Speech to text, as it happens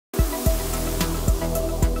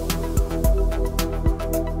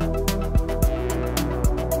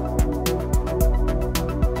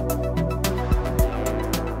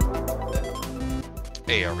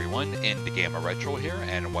everyone, IndieGamerRetro here,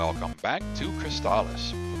 and welcome back to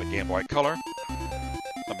Crystalis for the Game Boy Color.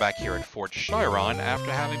 I'm back here at Fort Shyron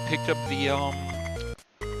after having picked up the,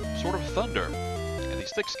 Sword of Thunder in the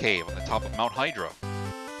Styx Cave on the top of Mount Hydra.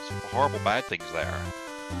 Some horrible bad things there.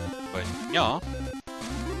 But, yeah,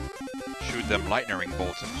 shoot them lightning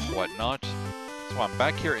bolts and whatnot. So I'm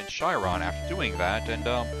back here in Shyron after doing that, and,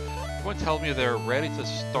 everyone tells me they're ready to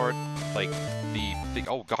start, like, the thing.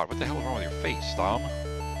 Oh god, what the hell is wrong with your face, Tom?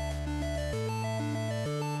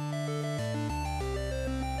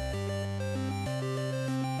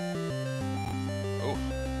 Oh.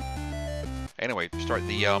 Anyway, start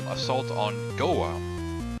the assault on Goa.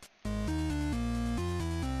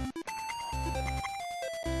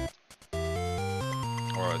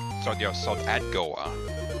 Or start the assault at Goa,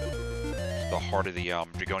 the heart of the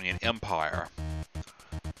Dragonian Empire.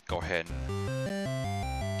 Go ahead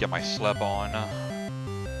and get my sled on.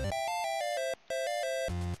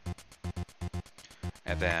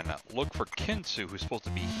 And then look for Kinsu, who's supposed to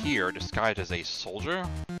be here, disguised as a soldier.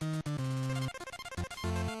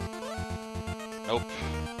 Nope.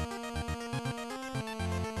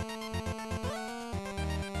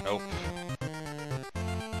 Nope.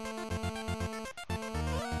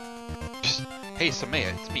 Hey,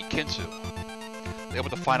 Sabera, it's me, Kinsu. Able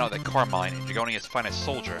to find out that Karmine, Dragonia's finest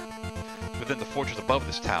soldier, within the fortress above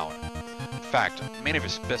this town. In fact, many of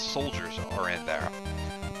his best soldiers are in there.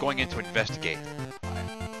 I'm going in to investigate.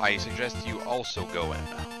 I suggest you also go in.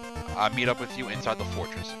 I'll meet up with you inside the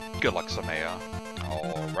fortress. Good luck, Sabera.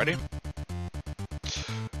 Alrighty.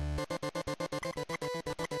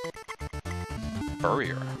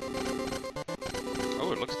 Barrier.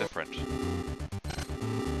 Oh, it looks different.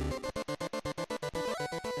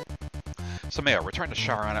 Sabera, return to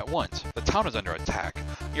Shyron at once. The town is under attack.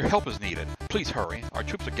 Your help is needed. Please hurry. Our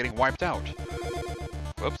troops are getting wiped out.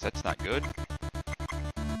 Whoops, that's not good.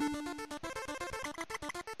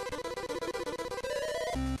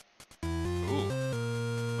 Ooh.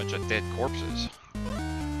 Bunch of dead corpses.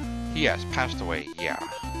 He has passed away, yeah.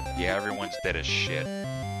 Yeah, everyone's dead as shit.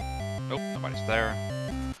 Nope, nobody's there.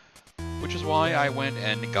 Which is why I went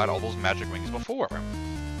and got all those magic rings before.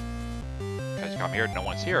 Because come here, no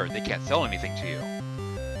one's here. They can't sell anything to you.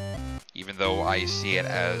 Even though I see it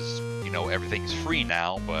as, you know, everything's free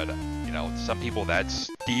now, but, you know, some people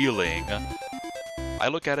that's stealing, I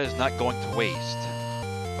look at it as not going to waste.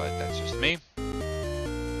 But that's just me.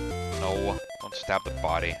 No, don't stab the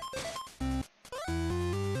body.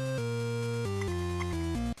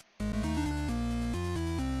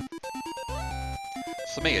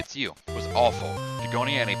 Sabera, it's you. It was awful.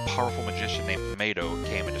 Dragonia and a powerful magician named Mado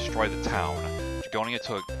came and destroyed the town. Dragonia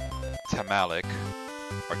took Tamalek,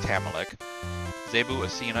 Zebu,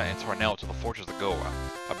 Asina, and Tarnell to the fortress of Goa.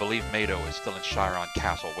 I believe Mado is still in Shyron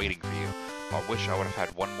Castle waiting for you. I wish I would have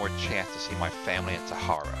had one more chance to see my family in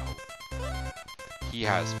Sahara. He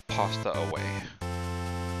has passed away.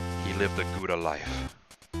 He lived a good life.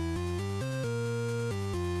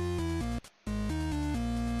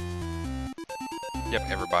 Yep,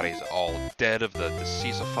 everybody's all dead of the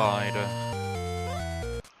deceasified.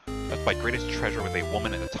 That's my greatest treasure with a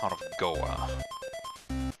woman in the town of Goa.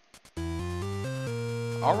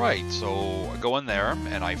 Alright, so I go in there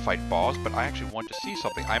and I fight boss, but I actually want to see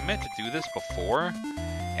something. I meant to do this before,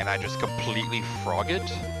 and I just completely frog it.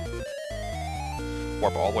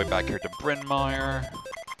 Warp all the way back here to Bryn Mawr.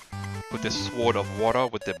 With this sword of water,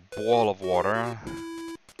 with the ball of water.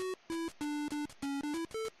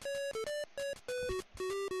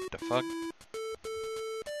 The fuck?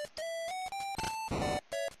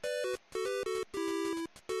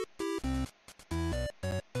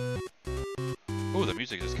 Ooh, the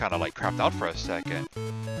music just kind of like crapped out for a second.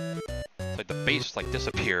 It's like the bass like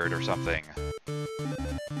disappeared or something.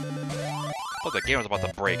 Oh, the game was about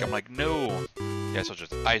to break. I'm like, no. Yeah, so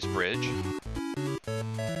just ice bridge.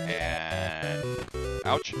 And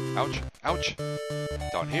ouch, ouch, ouch.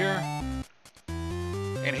 Down here.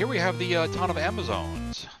 And here we have the town of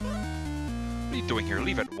Amazons. What are you doing here?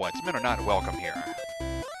 Leave at once. Men are not welcome here.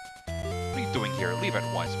 What are you doing here? Leave at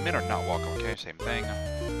once. Men are not welcome. Okay, same thing.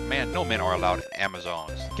 Man, no men are allowed in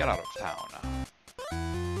Amazons. Get out of town.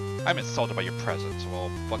 I'm insulted by your presence.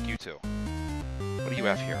 Well, fuck you too. What do you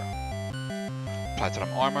have here?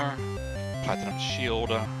 Platinum armor. Platinum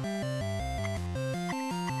shield.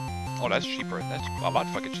 Oh, that's cheaper. That's a lot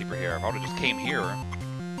fucking cheaper here. If I would've just came here.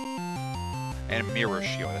 And mirror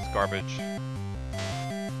shield. That's garbage.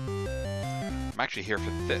 I'm actually here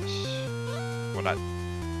for this. Well, not...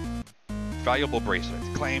 Valuable bracelet.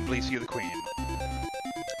 Claim, please see the queen.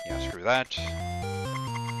 Yeah, screw that.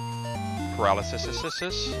 Paralysis.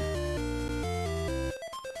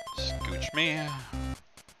 Scooch me.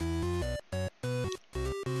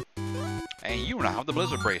 And you now have the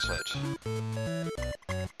Blizzard Bracelet.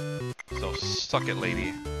 So suck it,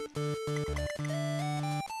 lady.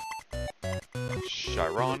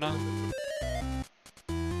 Shyron.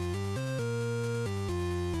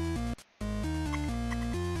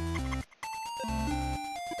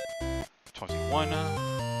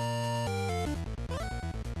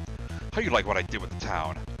 How you like what I did with the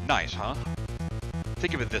town? Nice, huh?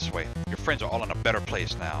 Think of it this way. Your friends are all in a better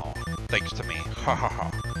place now. Thanks to me. Ha ha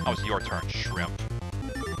ha. Now it's your turn, shrimp.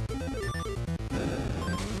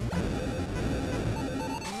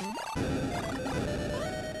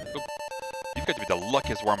 Oop. You've got to be the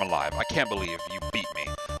luckiest worm alive. I can't believe you beat me.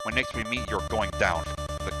 When next we meet, you're going down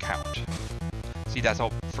for the count. See, that's how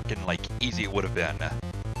freaking, like, easy it would have been.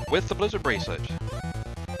 With the Blizzard Bracelet,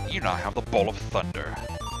 you now have the Ball of Thunder.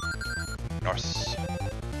 Nice.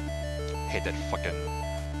 Hate that fucking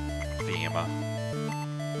theme.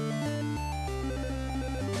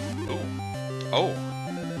 Ooh. Oh.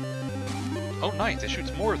 Oh, nice. It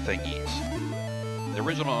shoots more thingies. The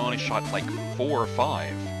original only shot like 4 or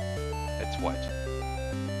 5. That's what?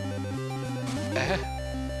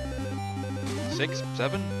 6,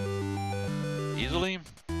 7? Easily?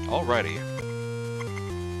 Alrighty.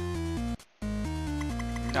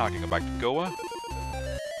 Now I can go back to Goa.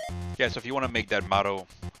 Yeah, so if you want to make that Mado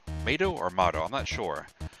or Mado, I'm not sure.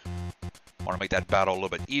 Want to make that battle a little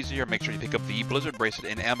bit easier, make sure you pick up the Blizzard Bracelet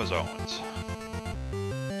in Amazons.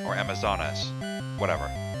 Or Amazonas. Whatever.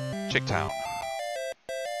 Chicktown.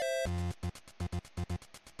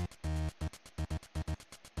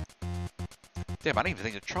 Damn, I didn't even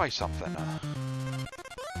think to try something.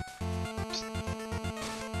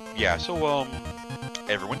 Yeah, so,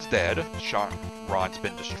 everyone's dead. Rod's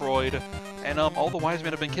been destroyed. And, all the wise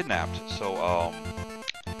men have been kidnapped. So,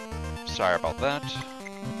 sorry about that.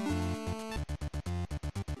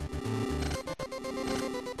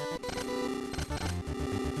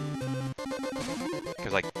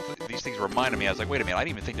 Because, like, these things reminded me, I was like, wait a minute, I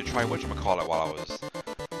didn't even think to try whatchamacallit while I was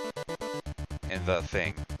in the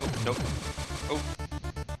thing. Oh, nope. Oh.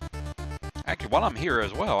 Actually, while I'm here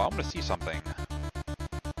as well, I'm gonna see something.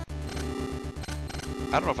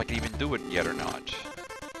 I don't know if I can even do it yet or not.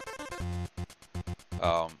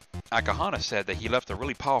 Akahana said that he left a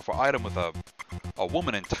really powerful item with a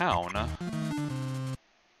woman in town.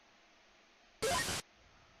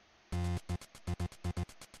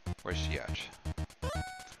 Where's she at?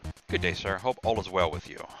 Good day, sir. Hope all is well with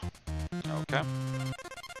you. Okay.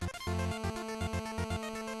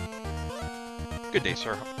 Good day,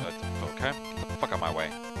 sir. Okay. Get the fuck out of my way.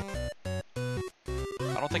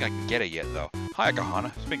 I don't think I can get it yet, though. Hi,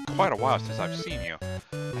 Akahana. It's been quite a while since I've seen you.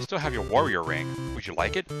 I still have your warrior ring. Would you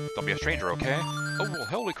like it? Don't be a stranger, okay? Oh, well,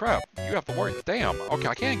 holy crap. You have the warrior. Damn. Okay,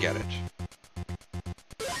 I can get it.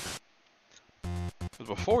 Because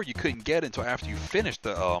before, you couldn't get it until after you finished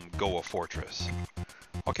the Goa Fortress.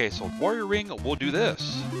 Okay, so warrior ring will do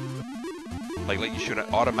this. Like, let you shoot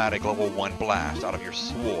an automatic level 1 blast out of your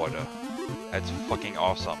sword. That's fucking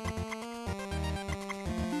awesome.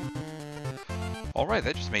 Alright,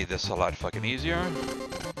 that just made this a lot fucking easier.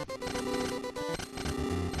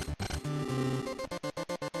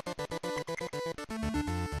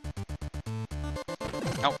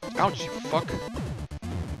 Ow, ouch, you fuck.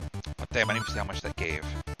 Oh, damn, I didn't even see how much that gave.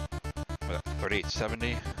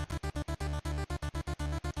 3870.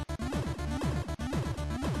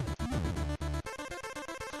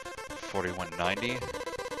 $41.90.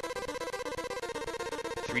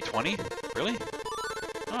 320? Really?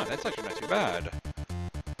 Oh, that's actually not too bad.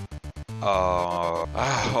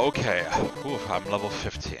 Okay. Oof, I'm level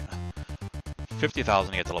 15.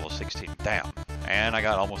 50,000 to get to level 16. Damn. And I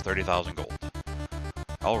got almost 30,000 gold.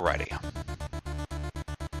 Alrighty.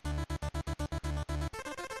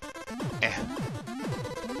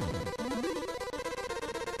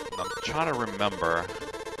 I'm trying to remember,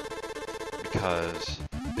 because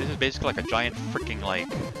this is basically like a giant freaking, like,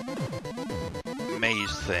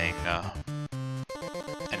 maze thing.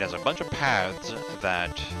 And there's a bunch of paths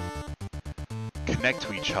that connect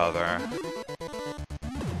to each other.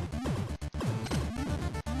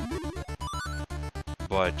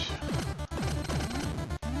 But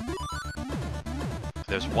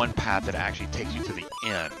there's one path that actually takes you to the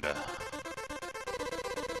end. I'm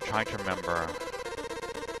trying to remember.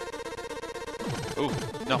 Ooh,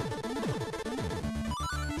 no.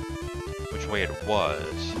 Which way it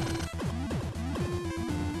was.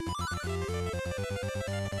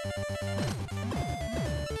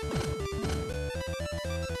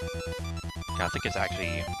 I think it's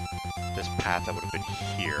actually this path that would have been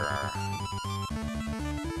here.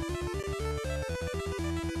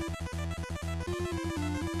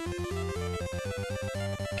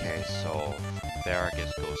 Okay, Okay, so there I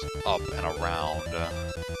guess goes up and around.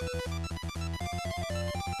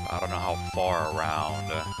 I don't know how far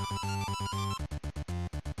around. I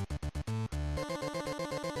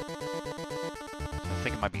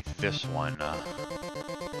think it might be this one.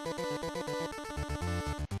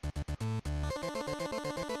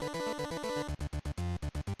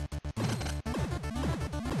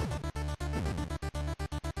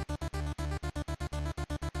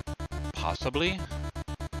 Possibly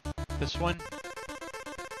this one.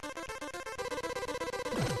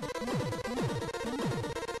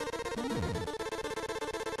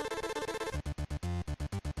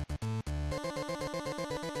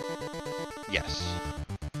 Yes.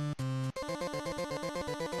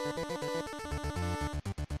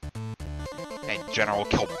 And General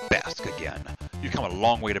Kelbesque again. You've come a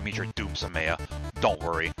long way to meet your doom, Sabera. Don't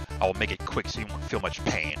worry, I will make it quick so you won't feel much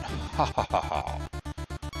pain. Ha ha ha ha.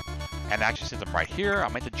 And actually, since I'm right here, I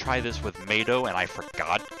meant to try this with Mado, and I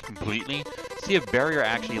forgot completely. See if barrier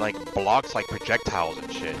actually, like, blocks, like, projectiles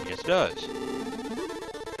and shit. Yes, it does.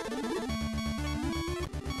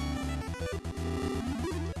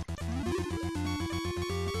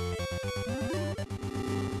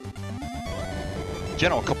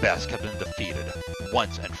 General Kelbesque has been defeated,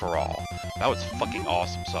 once and for all. That was fucking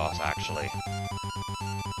awesome sauce, actually.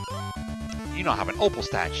 You now have an opal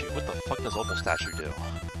statue. What the fuck does opal statue do?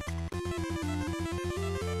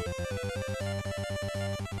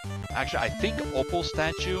 Actually, I think opal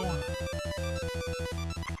statue...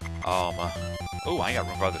 oh, I got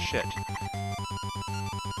room for other shit.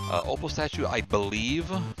 Opal statue, I believe...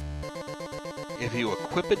 if you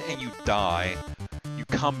equip it and you die, you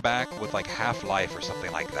come back with, like, half-life or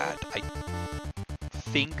something like that. I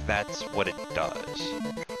think that's what it does.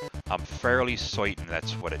 I'm fairly certain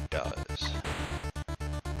that's what it does.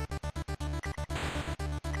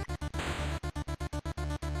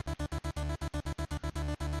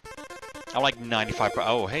 I'm like 95%.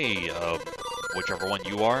 Oh, hey, whichever one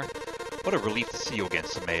you are. What a relief to see you again,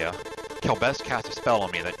 Sabera. Kelbesque cast a spell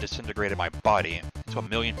on me that disintegrated my body into a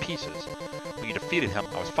million pieces. When you defeated him,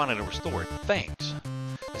 I was finally restored. Thanks.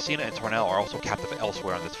 Messina and Tornell are also captive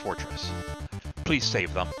elsewhere in this fortress. Please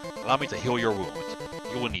save them. Allow me to heal your wounds.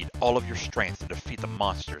 You will need all of your strength to defeat the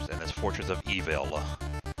monsters in this fortress of evil.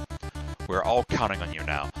 We're all counting on you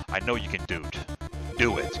now. I know you can do it.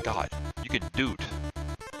 Do it. God, you can do it.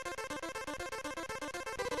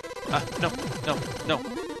 No.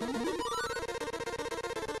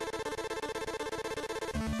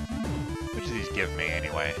 Which of these give me,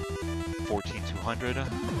 anyway? 14,200?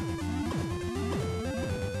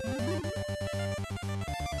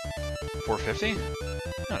 450?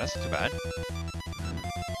 No, that's not too bad.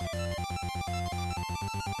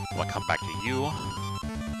 I'll come back to you.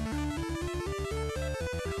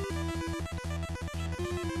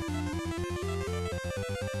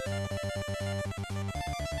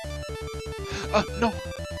 No!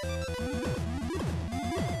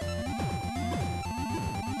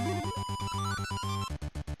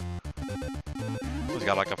 He's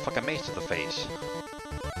got like a fucking mace to the face.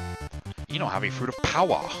 You don't have a fruit of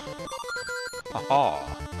power. Haha.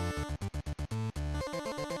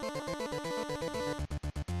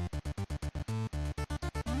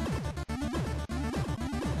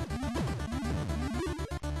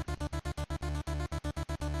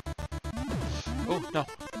 Oh, no.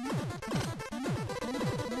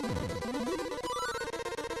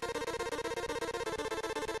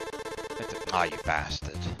 Ah, you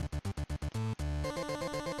bastard.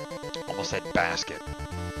 Almost said basket.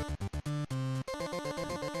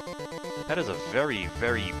 That is a very,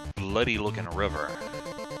 very bloody looking river.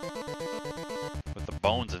 With the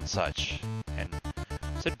bones and such. And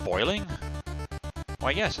is it boiling?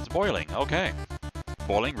 Why, yes, it's boiling. Okay.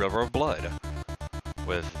 Boiling river of blood.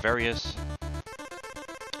 With various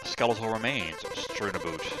skeletal remains strewn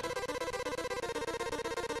about.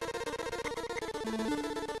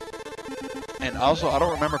 And also, I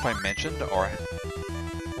don't remember if I mentioned or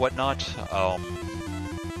whatnot,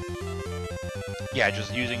 yeah,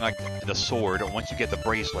 just using like the sword. Once you get the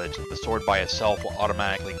bracelet, the sword by itself will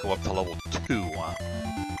automatically go up to level 2.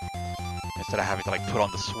 Instead of having to like put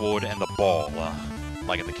on the sword and the ball,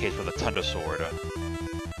 like in the case for the Thunder Sword.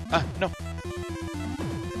 No.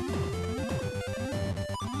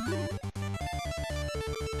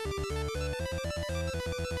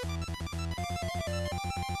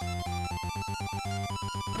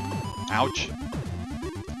 Ouch.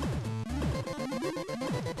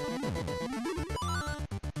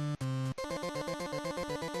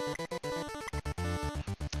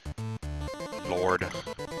 Lord.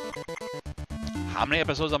 How many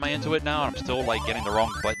episodes am I into it now? I'm still like getting the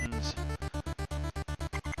wrong buttons.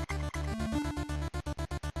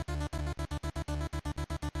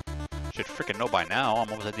 should freaking know by now. I'm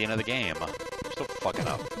almost at the end of the game. I'm still fucking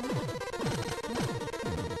up.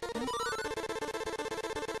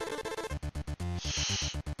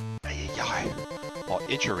 Ay. Oh,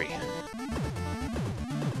 injury.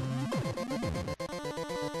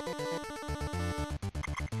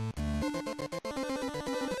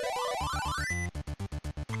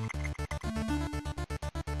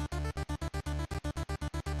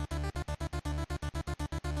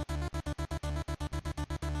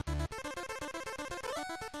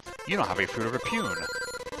 You don't have a Fruit of Repune.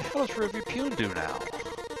 What the hell does Fruit of Repune do now?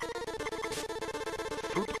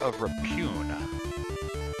 Fruit of Repune.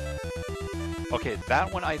 Okay,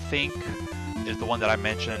 that one I think is the one that I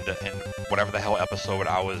mentioned in whatever the hell episode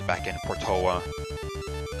I was back in Portoa.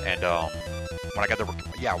 And when I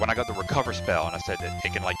got the recover spell, and I said that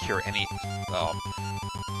it can like cure any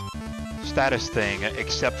status thing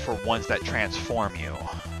except for ones that transform you.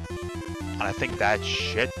 And I think that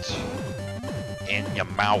shit in your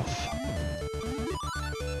mouth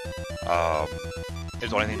is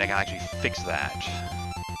the only thing that can actually fix that.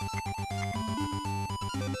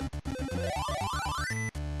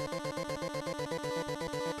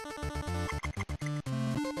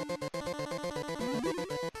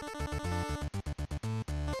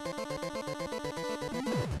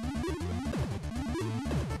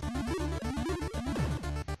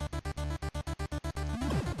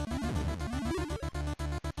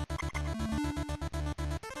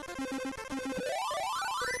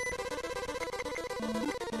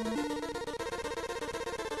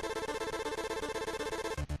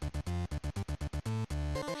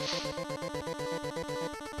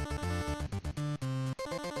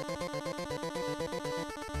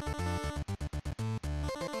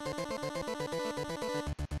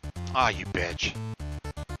 Ah, you bitch.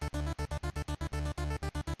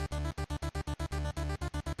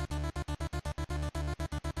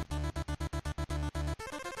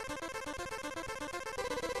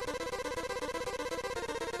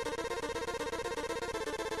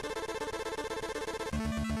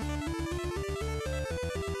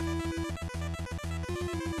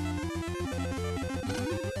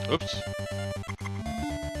 Oops.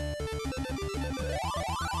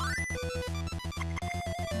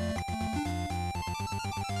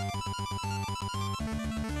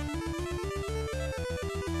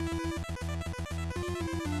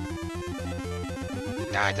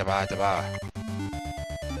 Nah, taba.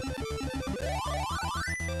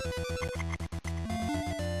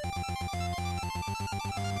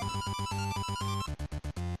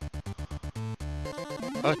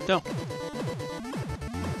 No.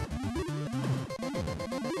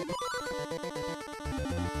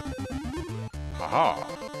 Haha.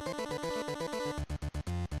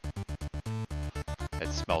 It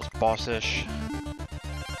smells bossish.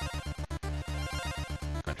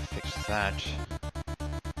 Going to fix that.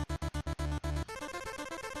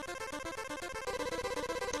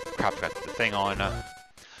 Crap, got the thing on.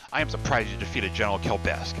 I am surprised you defeated General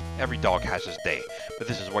Kelbesque. Every dog has his day, but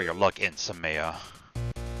this is where your luck ends, Sabera.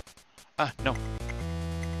 No.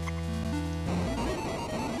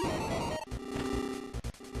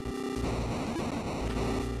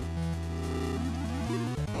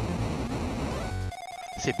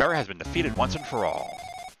 Sabera has been defeated once and for all.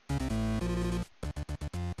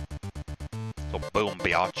 So boom,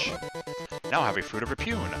 biatch. Now I have a Fruit of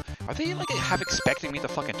Repune. Are they like half expecting me to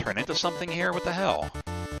fucking turn into something here? What the hell?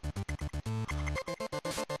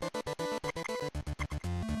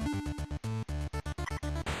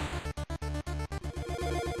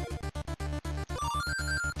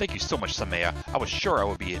 Thank you so much, Sabera. I was sure I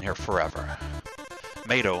would be in here forever.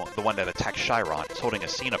 Mado, the one that attacked Shyron, is holding a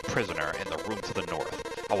Cena prisoner in the room to the north.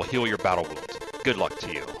 I will heal your battle wounds. Good luck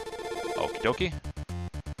to you. Okie dokie.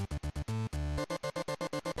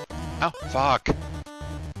 Oh, fuck.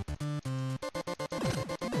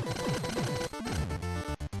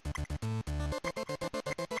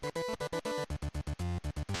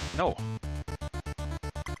 No.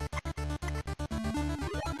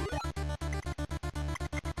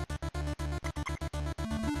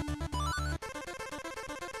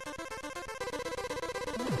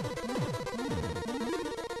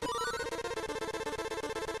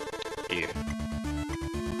 Here.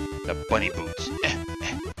 The bunny boots.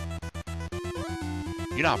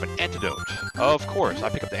 You now have an antidote. Of course, I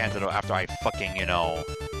pick up the antidote after I fucking, you know,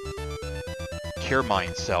 cure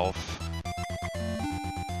myself.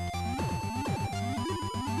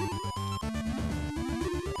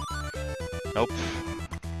 Nope.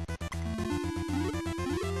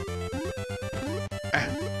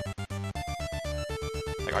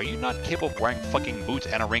 Like, are you not capable of wearing fucking boots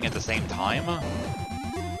and a ring at the same time? Or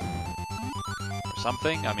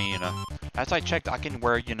something? I mean, As I checked, I can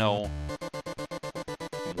wear, you know,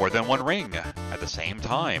 more than one ring at the same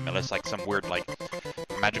time, unless like some weird like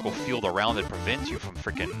magical field around it prevents you from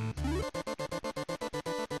freaking.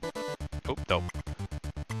 Oh no!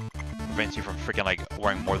 Prevents you from freaking like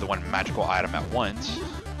wearing more than one magical item at once.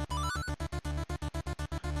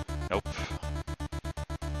 Nope.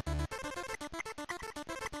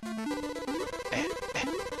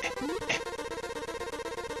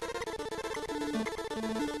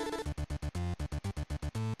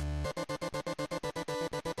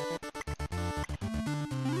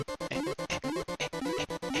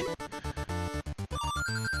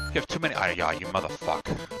 You have too many. Yeah, you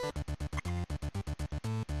motherfucker.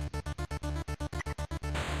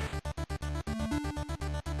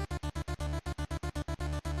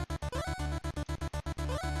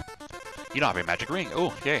 You don't have a magic ring.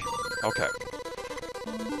 Oh, yay. Okay.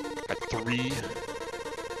 Got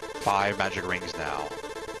 5 magic rings now.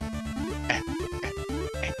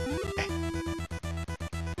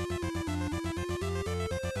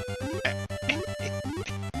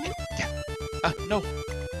 No.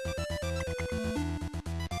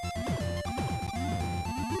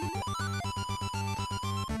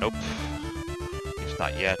 Nope. It's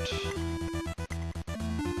not yet.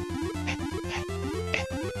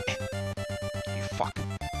 You fuck.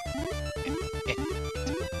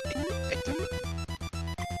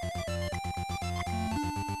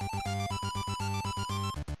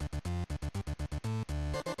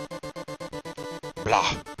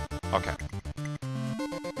 Blah. Okay.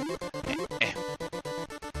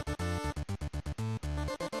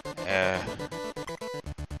 I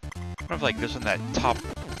wonder if like this one, that top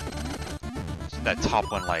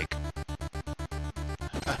one, like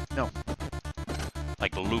no,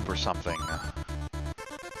 like loop or something.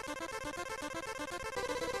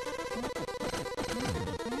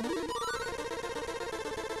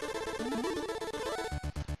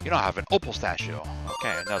 You don't have an opal statue.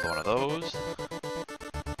 Okay, another one of those.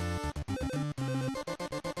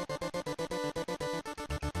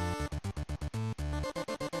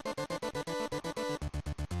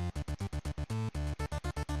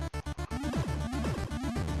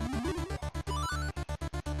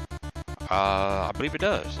 I believe it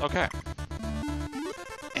does. Okay.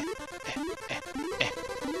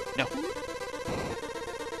 No.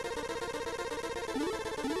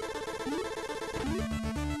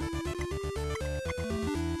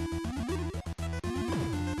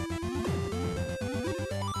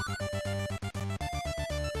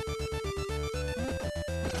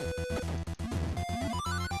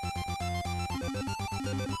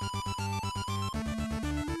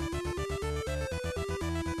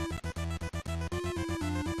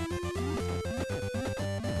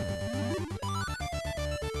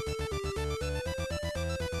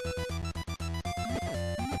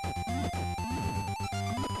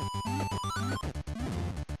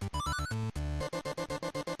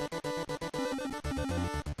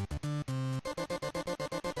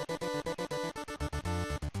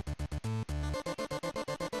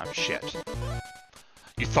 Shit.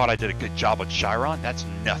 You thought I did a good job with Shyron? That's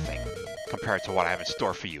nothing compared to what I have in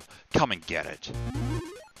store for you. Come and get it.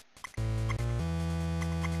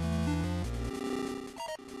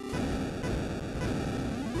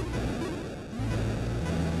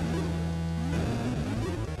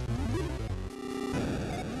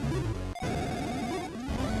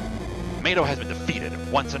 Mado has been defeated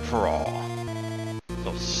once and for all.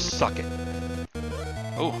 So suck it.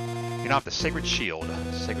 Oh. You don't have the Sacred Shield.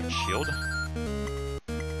 Sacred Shield?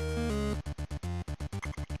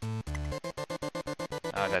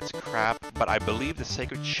 That's crap, but I believe the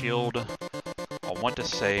Sacred Shield, I want to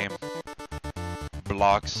say,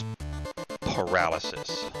 blocks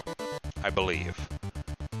paralysis. I believe.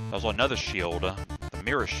 There's another shield, the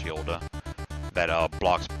Mirror Shield, that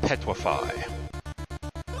blocks petrify.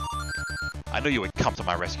 I knew you would come to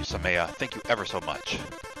my rescue, Sabera. Thank you ever so much.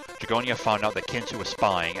 Dragonia found out that Kensu was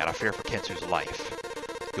spying, and I fear for Kensu's life.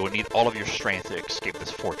 You will need all of your strength to escape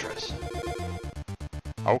this fortress.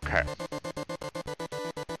 Okay.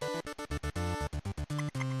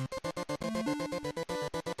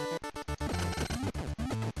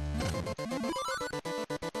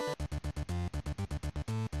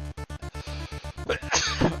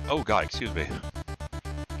 Oh god, excuse me.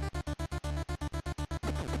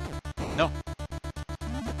 No.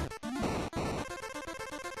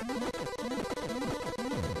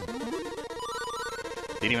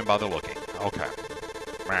 Didn't even bother looking. Okay.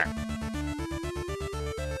 Meh.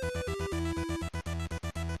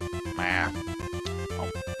 Meh.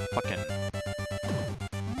 Oh, fucking.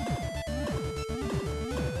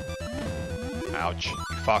 Ouch. You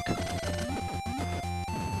fuck.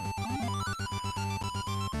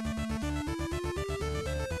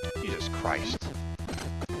 Christ.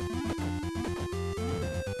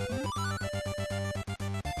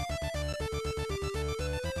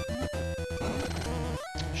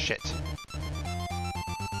 Shit.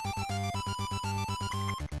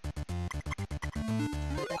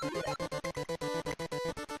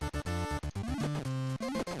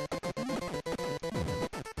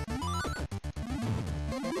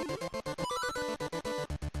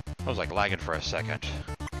 I was like lagging for a second.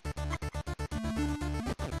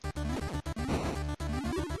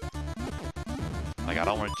 Like, I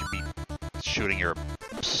don't want you to be shooting your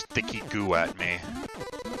sticky goo at me.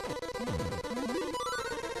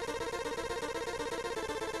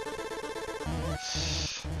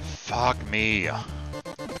 Fuck me.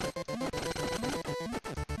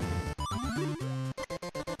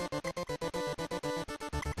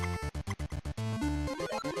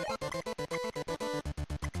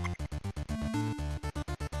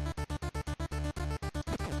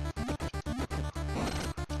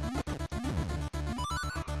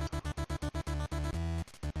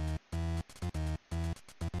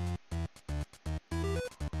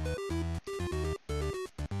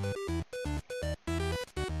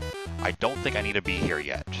 I don't think I need to be here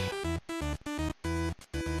yet.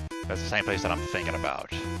 That's the same place that I'm thinking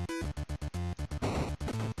about.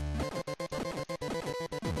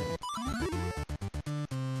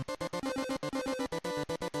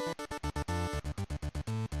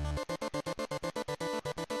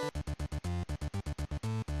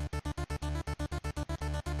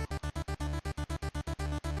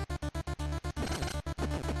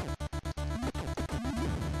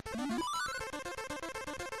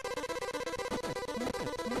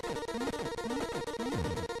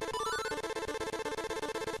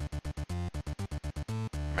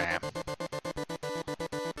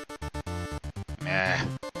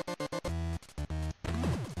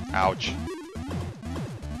 Ouch.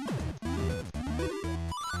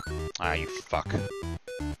 Ah, you fuck.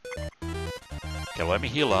 Okay, let me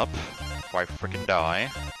heal up before I frickin'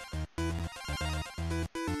 die.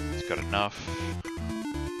 It's good enough.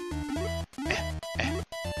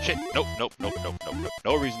 Shit, nope.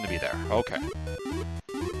 No reason to be there. Okay.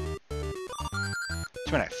 2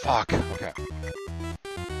 minutes, fuck. Okay.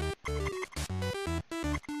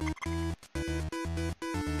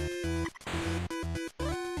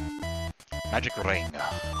 Magic ring. You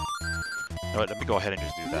know what, let me go ahead and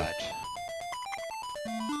just do that.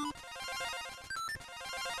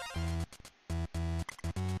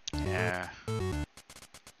 Yeah.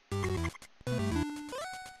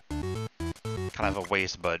 Kind of a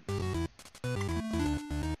waste, but...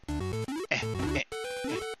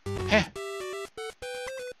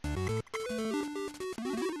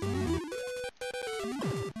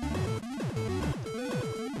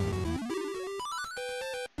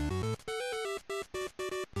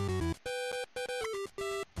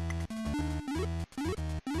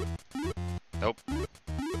 Nope.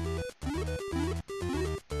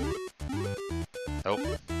 Nope.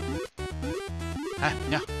 Ah,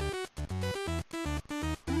 yeah.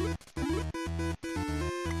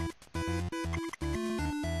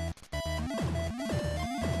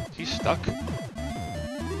 He's stuck.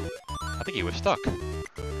 I think he was stuck.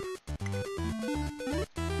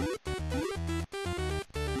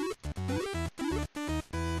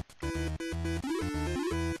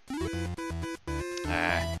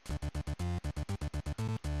 Ah.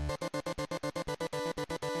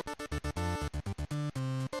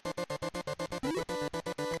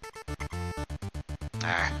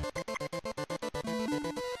 Ah.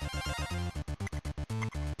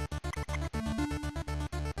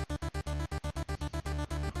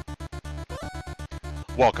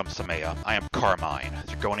 Welcome, Sabera. I am Karmine,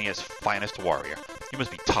 Dragonia's finest warrior. You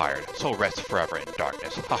must be tired, so rest forever in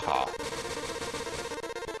darkness. Haha.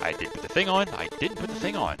 I did put the thing on. I didn't put the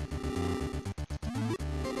thing on.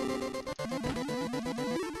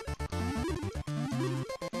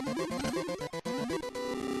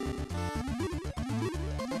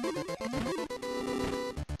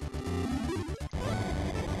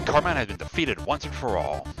 Karmine has been defeated once and for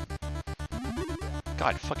all.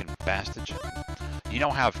 God, fucking bastard. You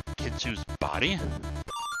don't have Kitsu's body?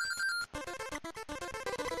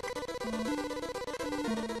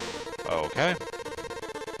 Okay.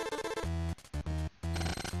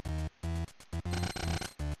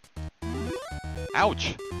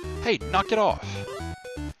 Ouch! Hey, knock it off!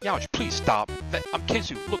 Ouch, please stop! I'm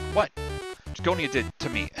Kitsu, look, what? Dragonia did to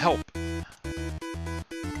me, help!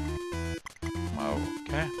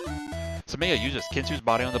 Okay. Sabera uses Kitsu's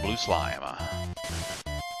body on the blue slime.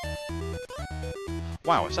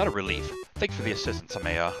 Wow, is that a relief? Thanks for the assistance,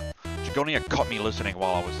 Sabera. Dragonia caught me listening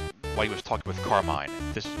while I was while he was talking with Karmine.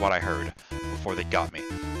 This is what I heard before they got me.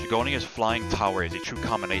 Dragonia's flying tower is a true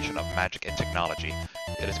combination of magic and technology.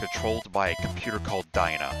 It is controlled by a computer called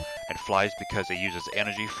Dinah, and flies because it uses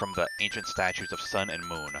energy from the ancient statues of Sun and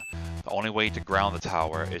Moon. The only way to ground the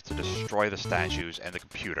tower is to destroy the statues and the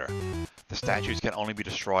computer. The statues can only be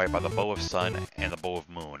destroyed by the Bow of Sun and the Bow of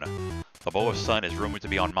Moon. The Bow of Sun is rumored to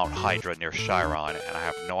be on Mount Hydra near Shyron, and I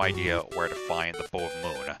have no idea where to find the Bow of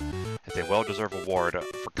Moon. As a well-deserved award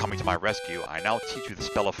for coming to my rescue, I now teach you the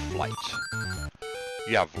spell of flight.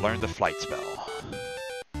 You have learned the flight spell.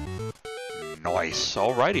 Nice.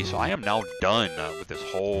 Alrighty, so I am now done with this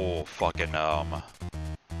whole fucking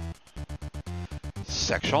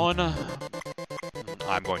section.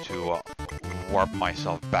 I'm going to warp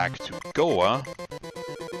myself back to Goa.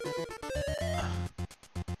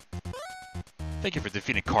 Thank you for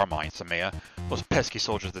defeating Karmine, Sabera. Those pesky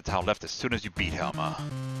soldiers of the town left as soon as you beat him.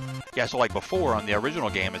 Yeah, so like before on the original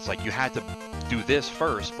game, it's like you had to do this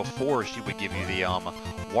first before she would give you the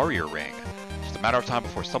warrior ring. Just a matter of time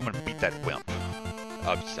before someone beat that wimp. He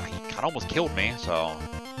kind of almost killed me, so...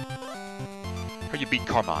 Heard you beat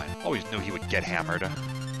Karmine. Always knew he would get hammered. I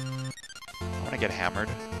want to get hammered.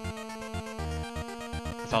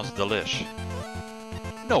 That sounds delish.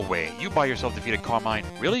 No way, you by yourself defeated Karmine?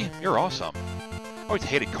 Really? You're awesome. I always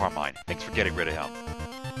hated Karmine. Thanks for getting rid of him.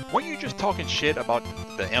 Weren't you just talking shit about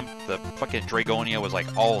the imp, the fucking Dragonia was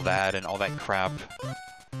like all that and all that crap?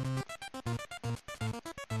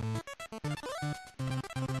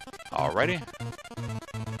 Alrighty.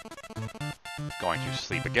 Going to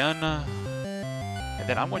sleep again. And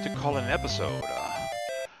then I'm going to call it an episode.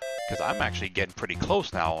 Because I'm actually getting pretty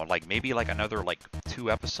close now. Like maybe like another like 2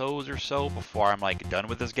 episodes or so before I'm like done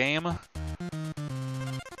with this game.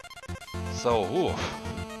 So, ooh.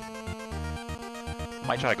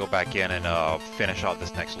 Might try to go back in and finish out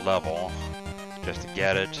this next level. Just to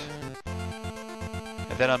get it.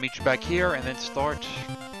 And then I'll meet you back here and then start...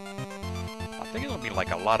 I think it's going to be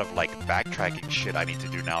like a lot of like backtracking shit I need to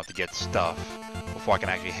do now to get stuff before I can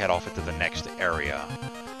actually head off into the next area.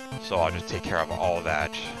 So I'll just take care of all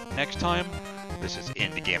that next time. This is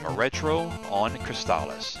IndieGamerRetro on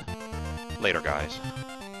Crystalis. Later, guys.